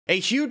A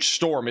huge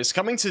storm is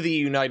coming to the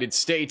United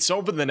States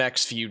over the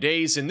next few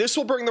days, and this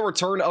will bring the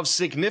return of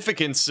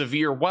significant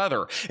severe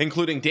weather,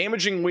 including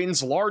damaging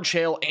winds, large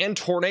hail, and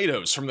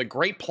tornadoes from the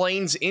Great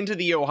Plains into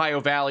the Ohio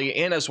Valley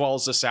and as well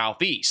as the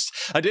Southeast.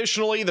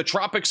 Additionally, the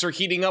tropics are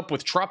heating up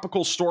with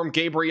Tropical Storm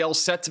Gabrielle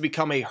set to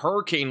become a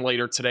hurricane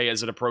later today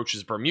as it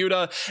approaches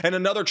Bermuda, and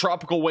another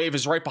tropical wave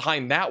is right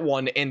behind that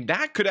one, and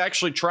that could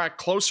actually track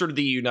closer to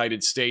the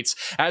United States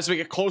as we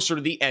get closer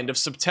to the end of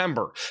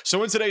September.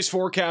 So in today's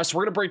forecast,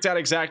 we're going to break down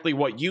exactly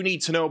what you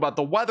need to know about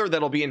the weather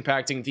that'll be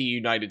impacting the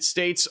United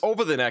States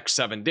over the next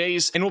 7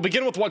 days. And we'll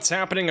begin with what's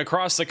happening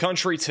across the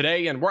country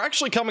today. And we're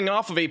actually coming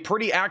off of a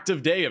pretty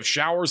active day of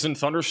showers and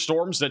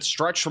thunderstorms that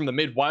stretch from the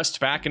Midwest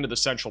back into the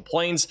Central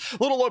Plains.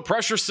 A little low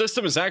pressure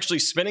system is actually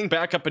spinning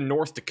back up in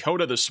North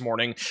Dakota this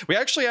morning. We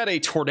actually had a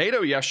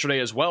tornado yesterday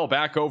as well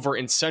back over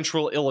in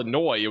central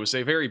Illinois. It was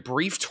a very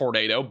brief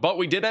tornado, but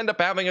we did end up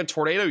having a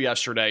tornado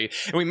yesterday.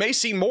 And we may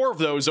see more of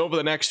those over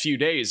the next few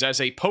days as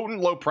a potent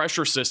low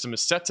pressure system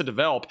is set to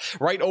develop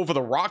right over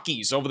the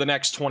Rockies over the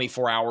next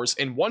 24 hours.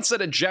 And once it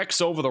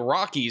ejects over the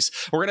Rockies,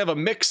 we're going to have a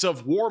mix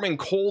of warm and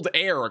cold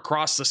air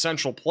across the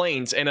Central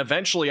Plains. And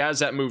eventually, as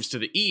that moves to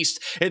the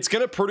east, it's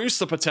going to produce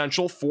the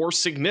potential for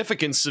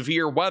significant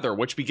severe weather,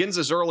 which begins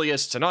as early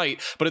as tonight,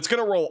 but it's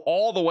going to roll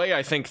all the way,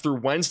 I think, through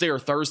Wednesday or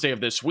Thursday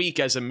of this week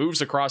as it moves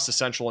across the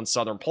Central and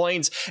Southern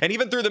Plains, and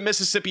even through the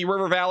Mississippi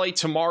River Valley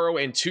tomorrow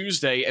and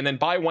Tuesday. And then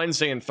by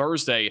Wednesday and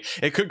Thursday,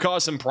 it could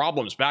cause some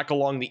problems back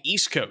along the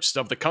east coast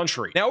of the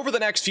country. Now, over the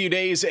next few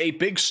days, a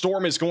big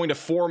storm is going to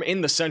form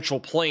in the Central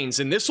Plains,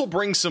 and this will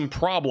bring some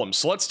problems.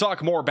 So let's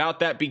talk more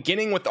about that,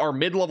 beginning with our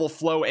mid-level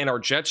flow and our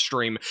jet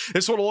stream.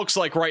 This is what it looks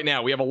like right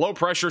now. We have a low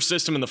pressure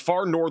system in the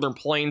far northern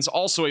plains,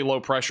 also a low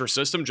pressure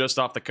system just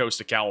off the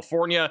coast of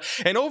California,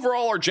 and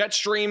overall our jet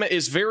stream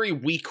is very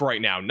weak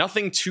right now,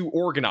 nothing too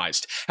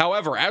organized.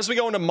 However, as we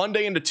go into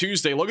Monday into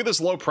Tuesday, look at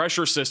this low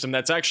pressure system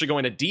that's actually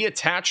going to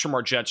detach from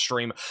our jet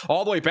stream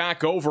all the way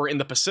back over in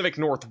the Pacific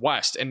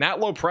Northwest, and that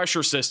low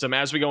pressure system,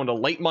 as we go into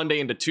late Monday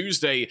into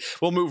Tuesday,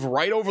 will move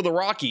right over the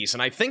Rockies.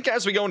 And I think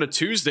as we go into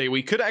Tuesday,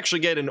 we could actually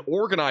get an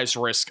organized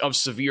risk of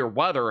severe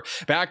weather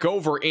back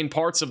over in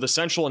parts of the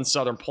Central and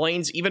Southern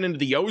Plains, even into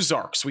the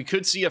Ozarks. We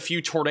could see a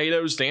few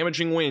tornadoes,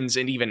 damaging winds,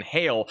 and even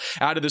hail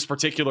out of this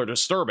particular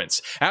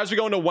disturbance. As we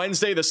go into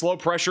Wednesday, this low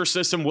pressure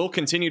system will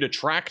continue to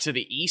track to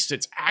the east.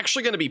 It's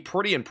actually going to be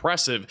pretty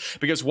impressive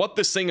because what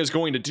this thing is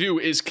going to do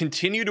is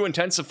continue to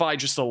intensify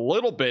just a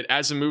little bit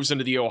as it moves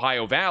into the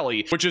Ohio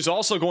Valley, which is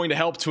also going to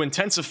help to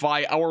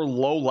intensify our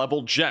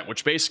low-level jet,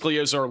 which basically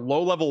is our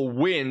low-level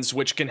winds,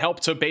 which can help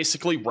to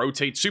basically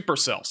rotate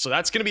supercells. So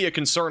that's going to be a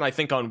concern, I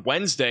think, on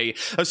Wednesday,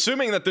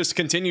 assuming that this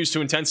continues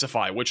to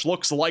intensify, which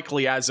looks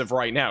likely as of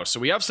right now. So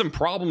we have some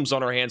problems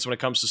on our hands when it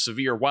comes to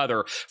severe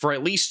weather for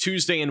at least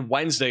Tuesday and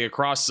Wednesday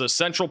across the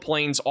Central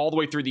Plains all the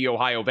way through the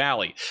Ohio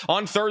Valley.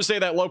 On Thursday,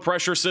 that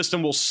low-pressure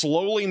system will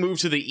slowly move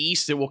to the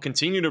east. It will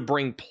continue to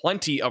bring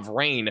plenty of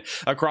rain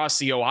across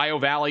the Ohio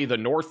Valley, the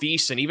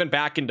Northeast, and even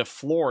back into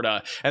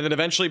Florida. And then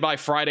eventually by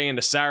Friday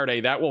into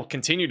Saturday, that will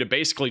continue to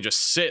basically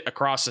just sit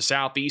across the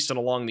southeast and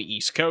along the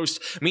east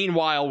coast.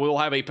 Meanwhile, we'll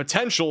have a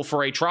potential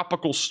for a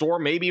tropical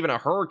storm, maybe even a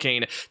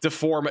hurricane, to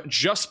form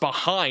just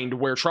behind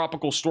where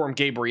Tropical Storm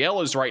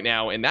Gabrielle is right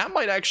now, and that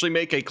might actually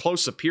make a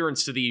close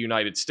appearance to the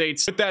United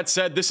States. With that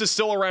said, this is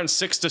still around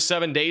 6 to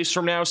 7 days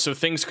from now, so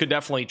things could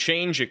definitely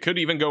change. It could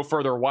even go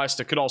further west.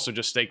 It could also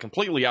just stay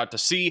completely out to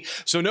sea,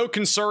 so no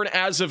concern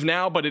as of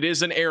now, but it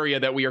is an area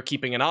that we are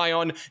keeping an eye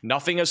on.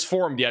 Nothing has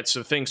formed yet,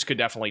 so things could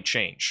definitely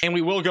change. And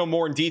we will go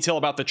more in detail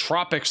about the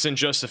tropics in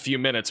just a few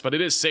minutes, but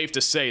it is safe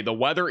to say the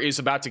weather is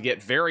about to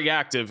get very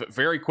active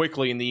very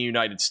quickly in the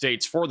United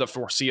States for the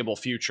foreseeable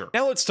future.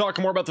 Now let's talk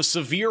more about the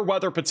severe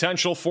weather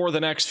potential for the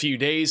next few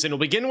days, and we'll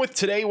begin with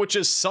today, which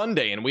is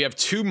Sunday, and we have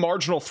two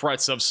marginal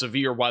threats of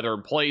severe weather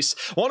in place,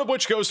 one of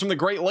which goes from the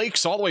Great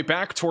Lakes all the way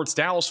back towards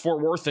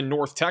Dallas-Fort Worth and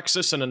North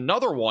Texas, and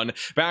another one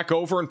back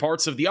over in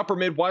parts of the upper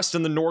Midwest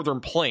and the Northern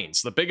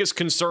Plains. The biggest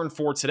concern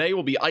for today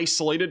will be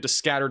isolated to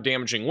scattered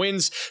damaging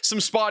winds. Some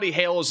spotty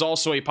hail is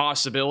also a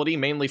possibility,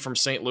 mainly from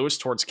St. Louis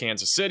towards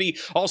Kansas City,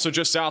 also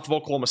just south of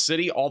Oklahoma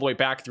City, all the way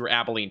back through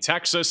Abilene,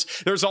 Texas.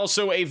 There's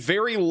also a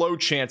very low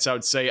chance, I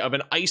would say, of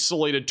an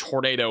isolated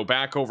tornado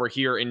back over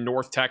here in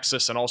North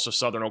Texas and also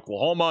southern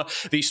Oklahoma.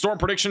 The Storm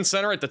Prediction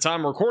Center, at the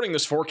time of recording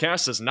this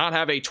forecast, does not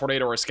have a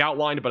tornado risk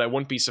outlined, but I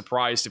wouldn't be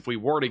surprised if we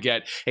were to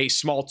get a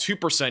small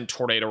 2%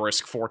 tornado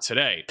risk for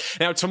today.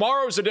 Now,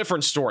 tomorrow is a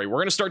different story. We're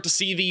going to start to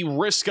see the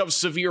risk of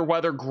severe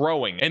weather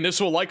growing, and this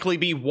will likely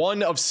be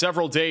one of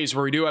several days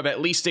where we do have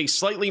at least a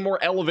slightly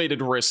more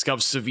elevated risk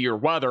of severe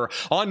weather.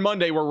 On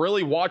Monday, we're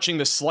really watching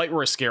the slight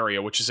risk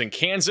area, which is in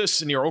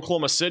Kansas, near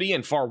Oklahoma City,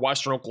 and far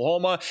western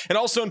Oklahoma, and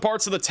also in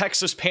parts of the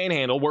Texas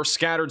Panhandle, where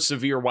scattered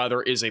severe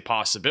weather is a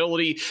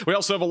possibility. We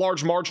also have a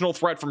large marginal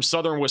threat from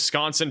southern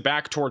Wisconsin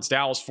back towards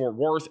Dallas-Fort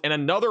Worth, and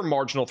another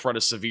marginal threat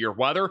of severe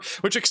weather,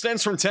 which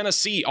extends from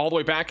Tennessee all the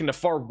way back into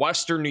far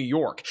western New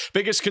York.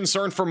 Biggest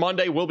concern for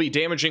Monday will be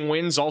damaging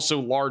winds, also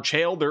large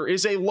hail. There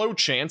is a low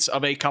chance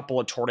of a couple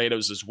of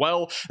tornadoes as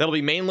well. That'll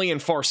be mainly in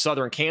far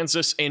southern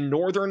Kansas and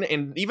northern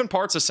northern and even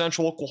parts of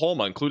central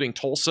Oklahoma, including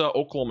Tulsa,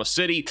 Oklahoma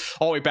City,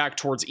 all the way back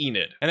towards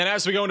Enid. And then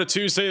as we go into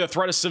Tuesday, the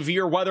threat of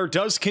severe weather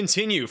does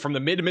continue from the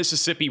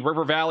mid-Mississippi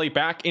River Valley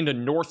back into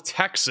North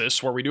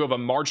Texas, where we do have a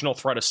marginal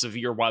threat of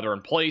severe weather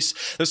in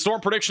place. The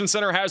Storm Prediction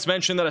Center has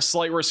mentioned that a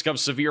slight risk of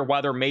severe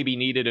weather may be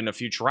needed in a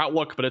future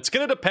outlook, but it's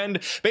going to depend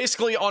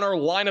basically on our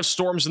line of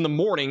storms in the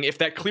morning. If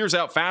that clears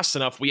out fast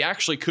enough, we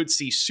actually could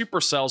see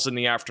supercells in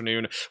the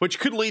afternoon, which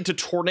could lead to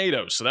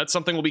tornadoes. So that's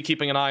something we'll be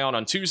keeping an eye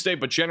on Tuesday,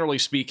 but generally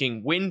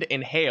speaking, wind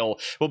and hail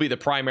will be the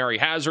primary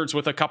hazards,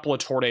 with a couple of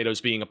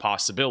tornadoes being a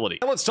possibility.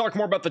 Now let's talk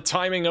more about the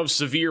timing of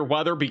severe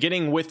weather,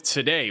 beginning with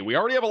today. We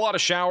already have a lot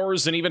of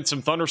showers and even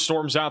some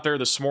thunderstorms out there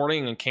this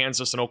morning in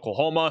Kansas and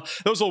Oklahoma.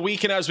 Those will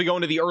weaken as we go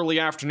into the early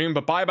afternoon,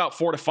 but by about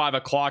 4 to 5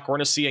 o'clock, we're going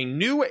to see a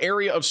new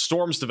area of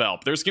storms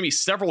develop. There's going to be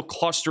several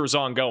clusters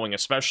ongoing,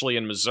 especially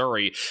in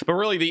Missouri, but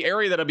really the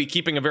area that I'll be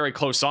keeping a very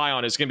close eye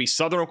on is going to be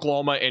southern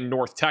Oklahoma and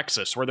North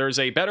Texas, where there's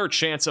a better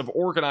chance of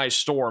organized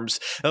storms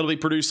that'll be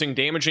producing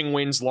damaging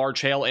winds,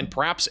 large hail, and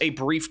perhaps a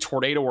brief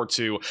tornado or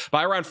two.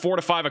 By around 4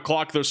 to 5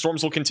 o'clock, those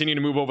storms will continue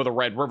to move over the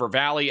Red River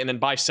Valley, and then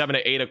by 7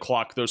 to 8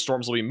 o'clock, those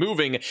storms will be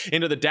moving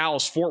into the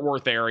Dallas-Fort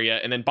Worth area,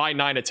 and then by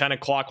 9 to 10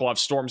 o'clock, we'll have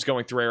storms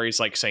going through areas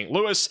like St.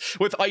 Louis,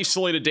 with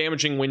isolated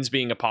damaging winds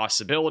being a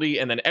possibility,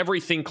 and then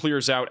everything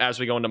clears out as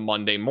we go into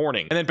Monday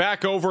morning. And then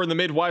back over in the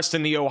Midwest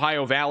and the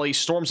Ohio Valley,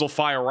 storms will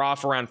fire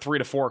off around 3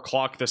 to 4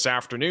 o'clock this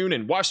afternoon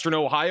in western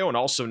Ohio and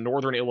also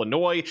northern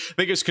Illinois.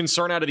 Biggest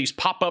concern out of these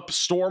pop-up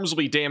storms will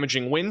be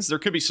damaging winds. There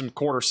could be some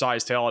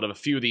quarter-sized hail out of a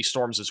few of these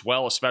storms as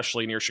well,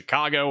 especially near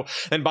Chicago.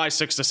 And by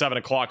 6 to 7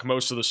 o'clock,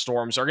 most of the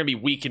storms are going to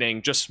be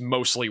weakening, just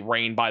mostly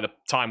rain by the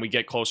time we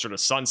get closer to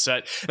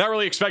sunset. Not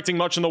really expecting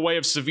much in the way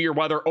of severe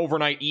weather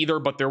overnight either,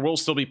 but there will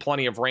still be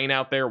plenty of rain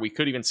out there. We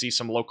could even see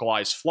some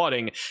localized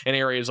flooding in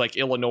areas like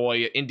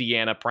Illinois,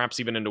 Indiana, perhaps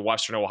even into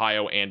western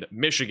Ohio and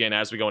Michigan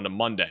as we go into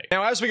Monday.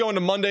 Now, as we go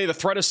into Monday, the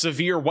threat of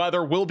severe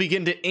weather will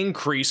begin to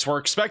increase. We're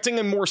expecting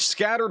a more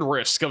scattered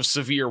risk of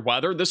severe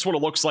weather. This is what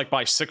it looks like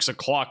by 6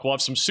 o'clock. We'll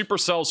have some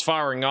supercells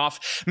firing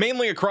off,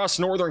 mainly across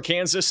northern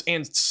Kansas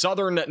and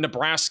southern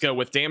Nebraska,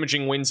 with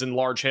damaging winds and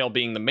large hail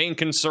being the main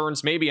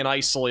concerns, maybe an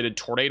isolated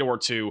tornado or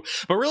two.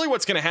 But really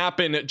what's going to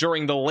happen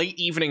during the late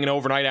evening and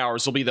overnight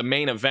hours will be the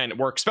main event.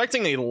 We're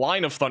expecting a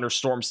line of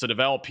thunderstorms to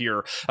develop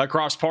here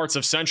across parts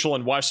of central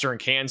and western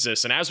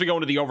Kansas. And as we go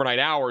into the overnight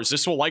hours,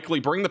 this will likely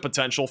bring the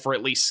potential for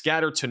at least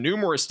scattered to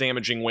numerous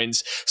damaging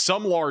winds,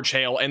 some large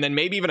hail, and then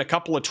maybe even a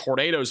couple of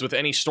tornadoes with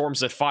any storms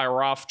that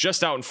fire off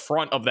just out in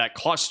front of that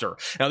cluster.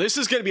 Now, this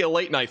is going to be a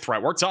late night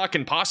threat. We're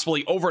talking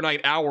possibly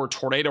overnight hour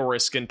tornado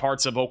risk in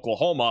parts of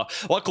Oklahoma.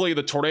 Luckily,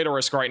 the tornado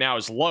risk right now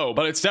is low,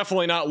 but it's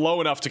definitely not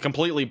low enough to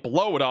completely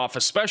blow it off,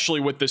 especially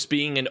with this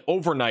being an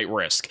overnight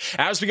risk.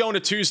 As we go into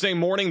Tuesday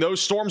morning,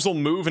 those storms will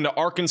move into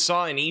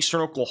Arkansas and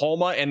eastern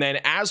Oklahoma, and then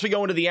as we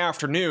go into the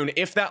afternoon,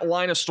 if that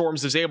line of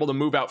storms is able to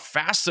move out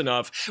fast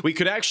enough, we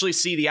could actually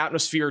see the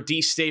atmosphere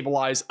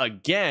destabilize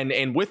again,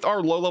 and with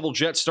our low-level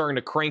jets starting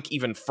to crank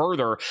even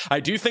further, I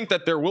do think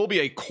that there will be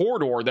a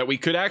corridor that we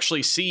could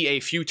actually see a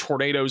few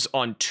tornadoes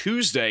on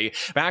Tuesday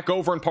back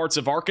over in parts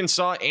of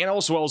Arkansas and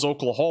as well as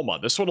Oklahoma.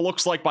 This is what it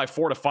looks like by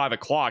 4 to 5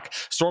 o'clock.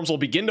 Storms will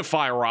begin to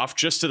fire off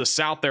just to the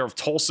south there of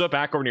Tulsa,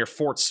 back over near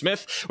Fort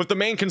Smith, with the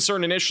main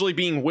concern initially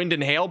being wind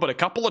and hail, but a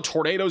couple of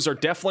tornadoes are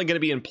definitely going to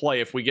be in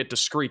play if we get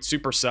discrete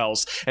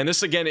supercells. And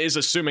this again is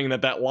assuming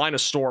that that line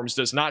of storms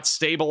does not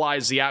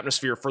stabilize the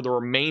atmosphere for the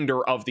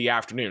remainder of the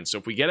afternoon. So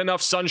if we get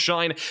enough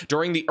sunshine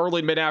during the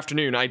early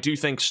mid-afternoon, I do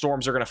think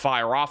storms are going to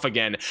fire off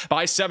again.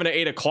 By 7 to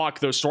 8 o'clock,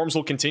 those storms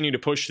will continue to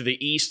push to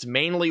the east,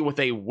 mainly with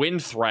a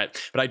wind threat,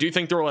 but I do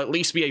think there will at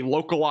least be a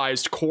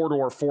localized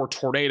corridor for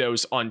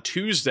tornadoes on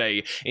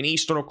Tuesday in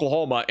eastern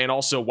Oklahoma and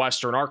also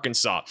western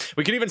Arkansas.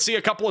 We could even see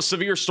a couple of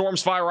severe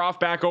storms fire off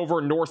back over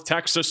in North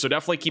Texas, so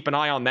definitely keep an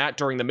eye on that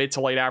during the mid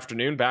to late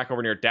afternoon, back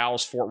over near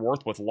Dallas, Fort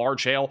Worth, with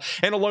large hail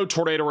and a low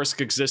tornado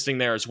risk existing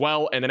there as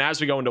well. And then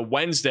as we go into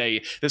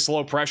Wednesday, this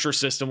low pressure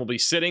system will be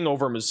sitting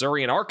over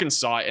Missouri and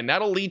Arkansas, and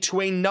that'll lead to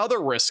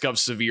another risk of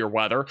severe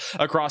weather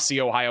across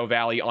the Ohio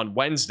Valley on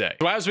Wednesday.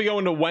 So as we go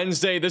into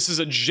Wednesday, this is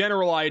a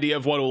general idea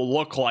of what it will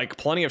look like.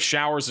 Plenty of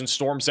showers and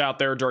storms out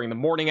there during the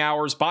morning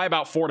hours. By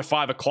about 4 to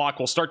 5 o'clock,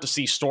 we'll start to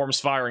see storms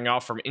firing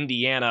off from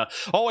Indiana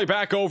all the way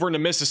back over into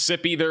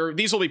Mississippi.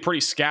 These will be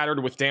pretty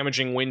scattered, with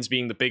damaging winds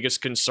being the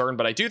biggest concern,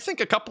 but I do think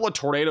a couple of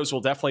tornadoes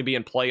will definitely be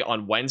in play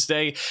on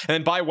Wednesday. And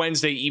then by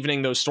Wednesday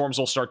evening, those storms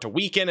will start to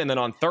weaken, and then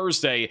on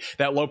Thursday,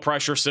 that low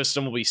pressure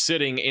system will be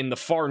sitting in the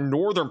far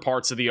northern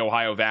parts of the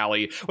Ohio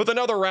Valley, with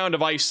another round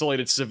of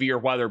isolated severe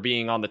weather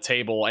being on the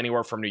table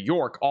anywhere from New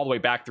York all the way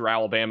back through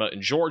Alabama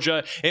and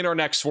Georgia. In our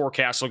next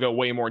forecast, we'll go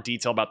way more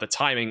detail about the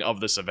timing of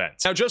this event.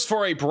 Now, just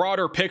for a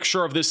broader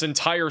picture of this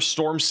entire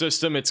storm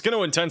system, it's going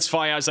to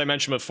intensify, as I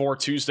mentioned before,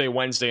 Tuesday,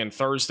 Wednesday, and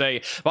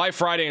Thursday. By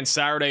Friday and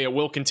Saturday, it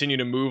will continue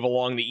to move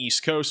along the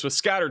East Coast, with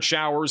scattered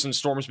showers and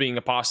storms being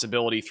a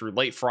possibility through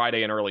late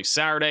Friday and early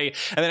Saturday.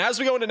 And then as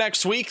we go into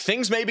next week,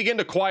 things may begin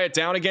to quiet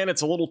down again.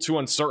 It's a little too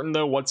uncertain,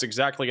 though, what's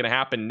exactly going to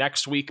happen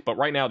next week, but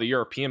right now the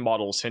European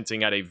model is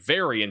hinting at a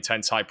very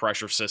intense high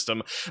pressure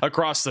system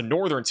across the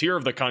northern northern tier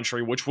of the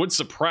country, which would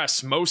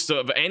suppress most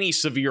of any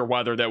severe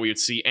weather that we would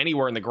see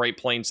anywhere in the Great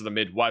Plains of the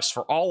Midwest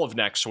for all of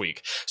next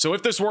week. So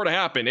if this were to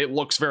happen, it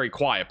looks very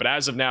quiet, but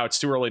as of now, it's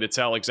too early to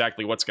tell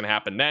exactly what's going to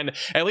happen then.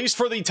 At least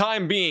for the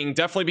time being,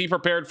 definitely be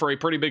prepared for a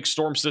pretty big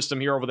storm system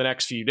here over the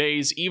next few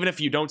days. Even if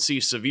you don't see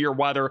severe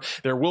weather,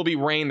 there will be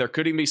rain, there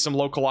could even be some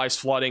localized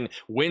flooding,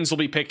 winds will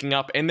be picking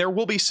up, and there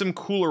will be some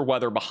cooler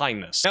weather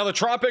behind this. Now, the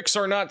tropics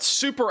are not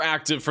super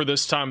active for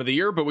this time of the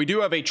year, but we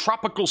do have a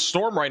tropical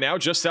storm right now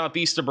just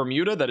southeast of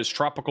Bermuda. That is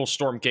Tropical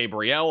Storm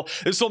Gabrielle.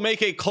 This will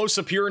make a close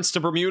appearance to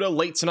Bermuda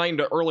late tonight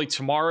into early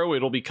tomorrow.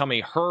 It'll become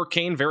a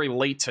hurricane very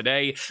late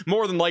today.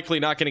 More than likely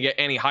not going to get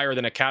any higher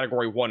than a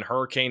Category 1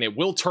 hurricane. It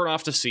will turn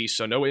off to sea,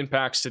 so no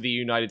impacts to the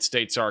United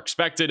States are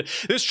expected.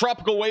 This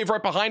tropical wave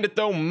right behind it,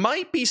 though,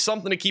 might be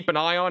something to keep an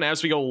eye on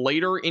as we go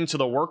later into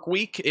the work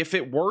week. If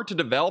it were to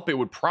develop, it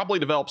would probably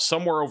develop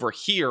somewhere over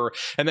here,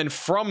 and then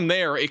from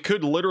there, it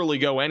could literally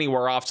go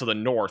anywhere off to the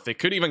north. It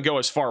could even go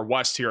as far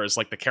west here as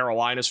like the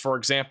Carolinas, for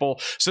example.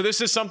 So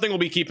this is something we'll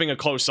be keeping a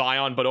close eye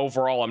on, but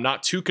overall, I'm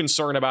not too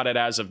concerned about it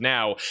as of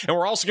now. And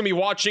we're also going to be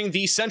watching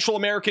the Central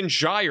American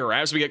gyre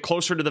as we get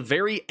closer to the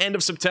very end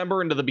of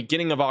September into the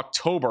beginning of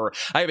October.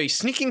 I have a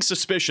sneaking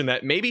suspicion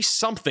that maybe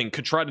something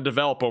could try to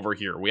develop over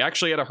here. We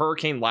actually had a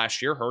hurricane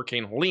last year,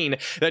 Hurricane Helene,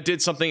 that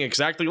did something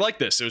exactly like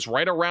this. It was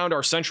right around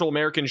our Central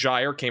American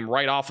gyre, came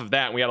right off of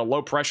that, and we had a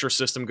low pressure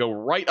system go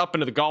right up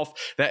into the Gulf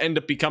that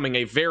ended up becoming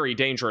a very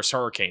dangerous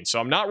hurricane. So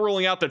I'm not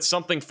ruling out that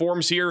something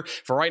forms here.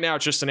 For right now,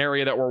 it's just an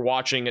area that we're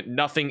watching.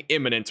 Nothing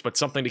imminent, but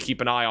something to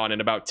keep an eye on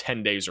in about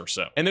 10 days or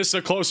so. And this is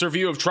a closer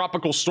view of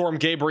Tropical Storm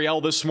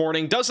Gabrielle this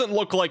morning. Doesn't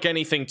look like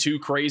anything too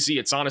crazy.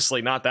 It's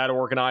honestly not that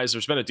organized.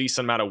 There's been a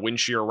decent amount of wind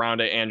shear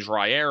around it and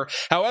dry air.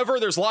 However,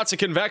 there's lots of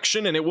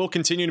convection, and it will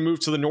continue to move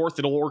to the north.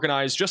 It'll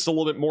organize just a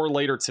little bit more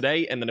later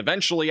today, and then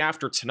eventually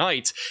after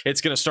tonight,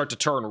 it's going to start to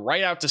turn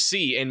right out to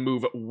sea and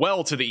move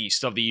well to the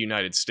east of the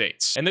United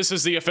States. And this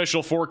is the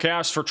official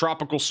forecast for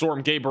Tropical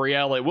Storm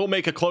Gabrielle. It will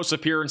make a close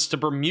appearance to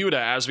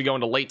Bermuda as we go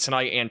into late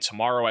tonight and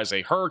tomorrow as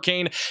a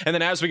hurricane, and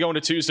then as we go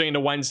into Tuesday into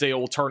Wednesday, it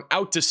will turn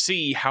out to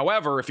sea.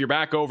 However, if you're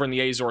back over in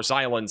the Azores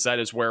Islands, that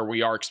is where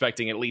we are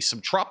expecting at least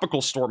some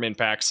tropical storm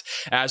impacts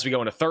as we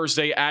go into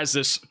Thursday, as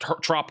this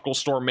tropical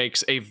storm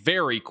makes a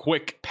very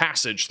quick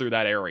passage through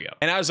that area.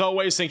 And as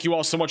always, thank you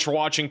all so much for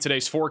watching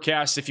today's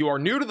forecast. If you are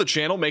new to the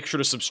channel, make sure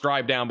to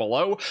subscribe down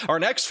below. Our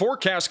next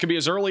forecast could be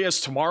as early as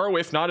tomorrow.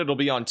 If not, it'll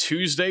be on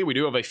Tuesday. We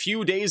do have a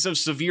few days of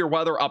severe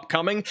weather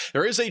upcoming.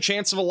 There is a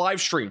chance of a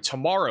live stream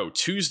tomorrow,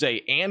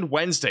 Tuesday, and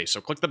Wednesday.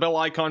 So click the bell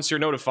icon so you're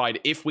notified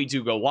if we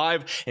do go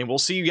live, and we'll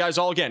see you guys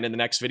all again in the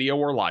next video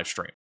or live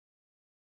stream.